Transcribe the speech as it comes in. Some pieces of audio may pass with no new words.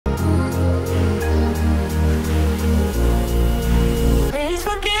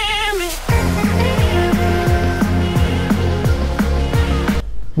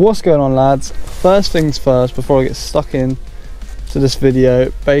What's going on, lads? First things first, before I get stuck in to this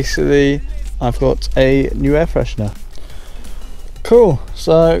video, basically I've got a new air freshener. Cool,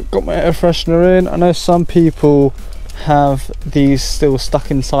 so got my air freshener in. I know some people have these still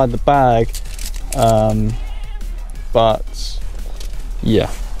stuck inside the bag, but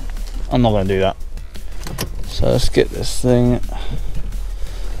yeah, I'm not going to do that. So let's get this thing.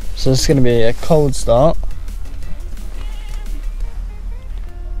 So it's going to be a cold start.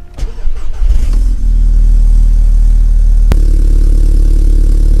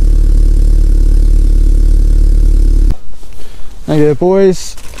 Okay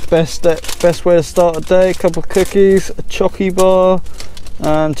boys, best way to start a day: a couple of cookies, a chocky bar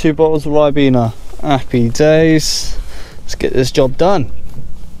and 2 bottles of Ribena. Happy days. Let's get this job done.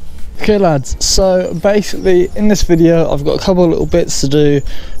 Okay lads, so basically in this video I've got a couple of little bits to do,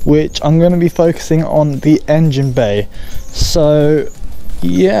 which I'm going to be focusing on the engine bay. So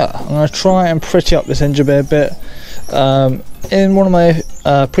yeah, I'm going to try and pretty up this engine bay a bit. In one of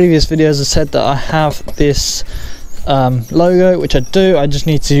my previous videos I said that I have this logo, which I do. I just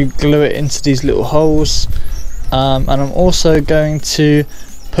need to glue it into these little holes, and I'm also going to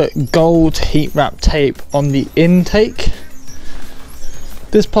put gold heat wrap tape on the intake,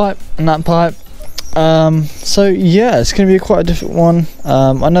 this pipe and that pipe. So yeah, it's going to be quite a different one.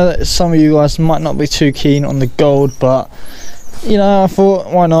 I know that some of you guys might not be too keen on the gold, but you know, I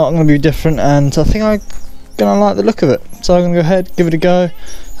thought why not, I'm going to be different, and I think I'm going to like the look of it, so I'm going to go ahead, give it a go.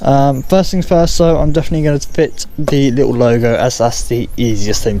 First things first, so I'm definitely going to fit the little logo, as that's the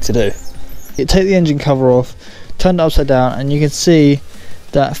easiest thing to do. You take the engine cover off, turn it upside down, and you can see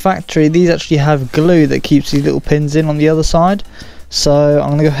that factory, these actually have glue that keeps these little pins in on the other side. So I'm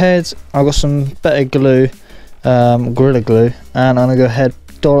going to go ahead, I've got some better glue, Gorilla Glue, and I'm going to go ahead,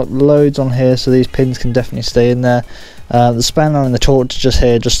 dollop loads on here so these pins can definitely stay in there. The spanner and the torch just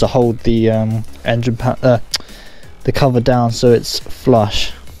here, just to hold the engine the cover down so it's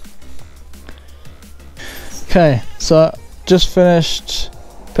flush. Okay, so just finished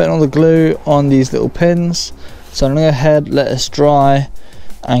putting all the glue on these little pins, so I'm going to go ahead, let this dry,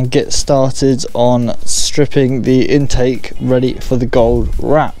 and get started on stripping the intake ready for the gold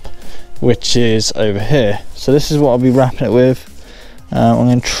wrap, which is over here. So this is what I'll be wrapping it with. I'm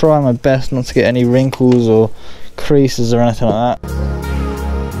going to try my best not to get any wrinkles or creases or anything like that.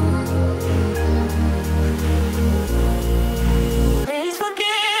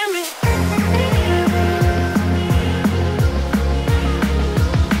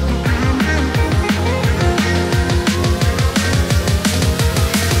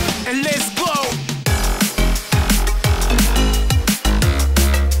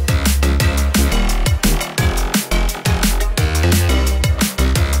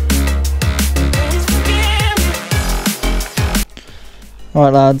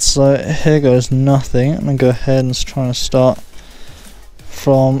 Alright lads, so here goes nothing. I'm going to go ahead and try and start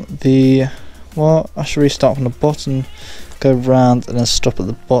from the, well, I should restart from the bottom, go round and then stop at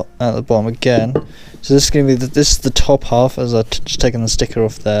the bottom again. So this is going to be this is the top half, as I've just taken the sticker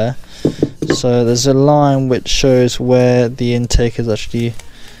off there. So there's a line which shows where the intake is actually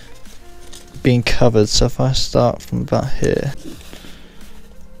being covered. So if I start from about here,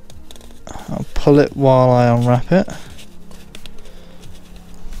 I'll pull it while I unwrap it.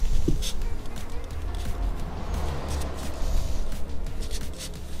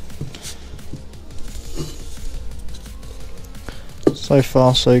 So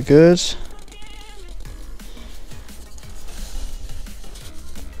far so good.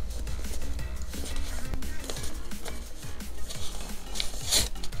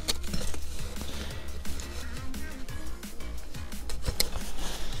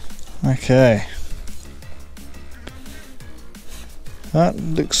 Okay, that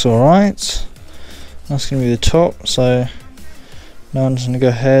looks alright. That's going to be the top, so now I'm just going to go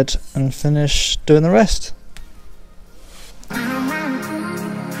ahead and finish doing the rest.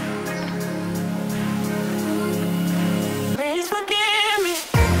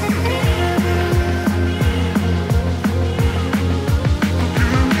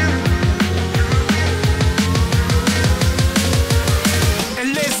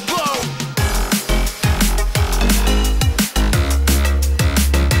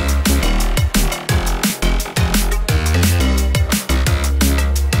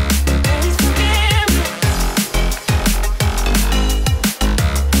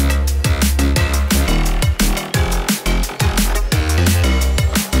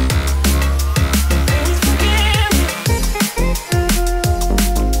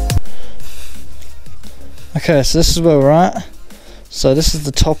 Okay, so this is where we're at. So this is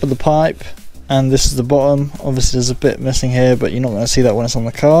the top of the pipe, and this is the bottom. Obviously there's a bit missing here, but you're not going to see that when it's on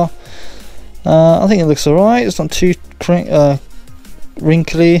the car. I think it looks alright. It's not too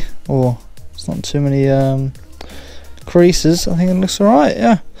wrinkly, or it's not too many creases. I think it looks alright,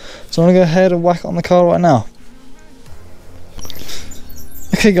 yeah. So I'm going to go ahead and whack it on the car right now.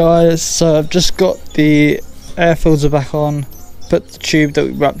 Okay guys, so I've just got the air filter back on, put the tube that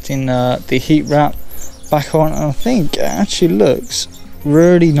we wrapped in the heat wrap back on, and I think it actually looks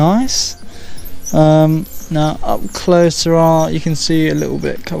really nice. Now up close you can see a little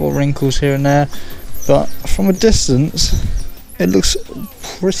bit, couple of wrinkles here and there, but from a distance it looks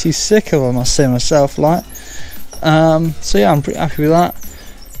pretty sick, I must say myself. So yeah, I'm pretty happy with that.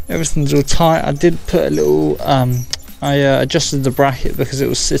 Everything's all tight. I did put a little I adjusted the bracket because it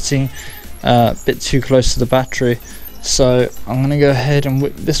was sitting a bit too close to the battery, so I'm going to go ahead and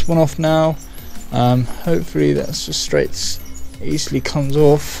whip this one off now. Hopefully that's just straight, easily comes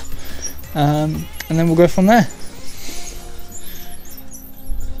off, and then we'll go from there.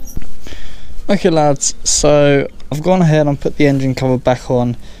 Okay lads, so I've gone ahead and put the engine cover back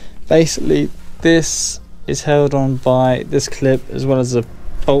on. Basically this is held on by this clip, as well as a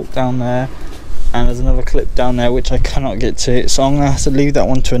bolt down there, and there's another clip down there which I cannot get to, so I'm going to have to leave that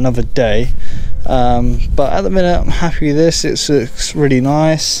one to another day. But at the minute I'm happy with this. It looks really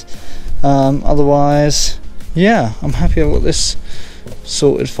nice. Otherwise, yeah, I'm happy I've got this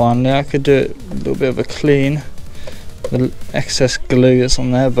sorted finally. I could do it a little bit of a clean, the excess glue that's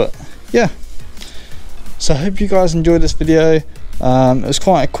on there, but yeah. So I hope you guys enjoyed this video. It was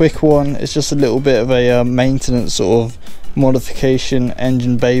quite a quick one. It's just a little bit of a maintenance sort of modification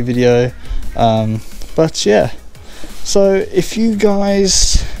engine bay video, but yeah. So if you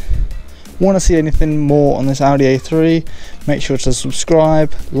guys want to see anything more on this Audi A3, make sure to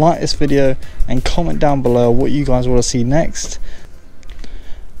subscribe, like this video, and comment down below what you guys want to see next.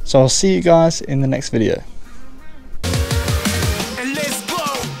 So I'll see you guys in the next video.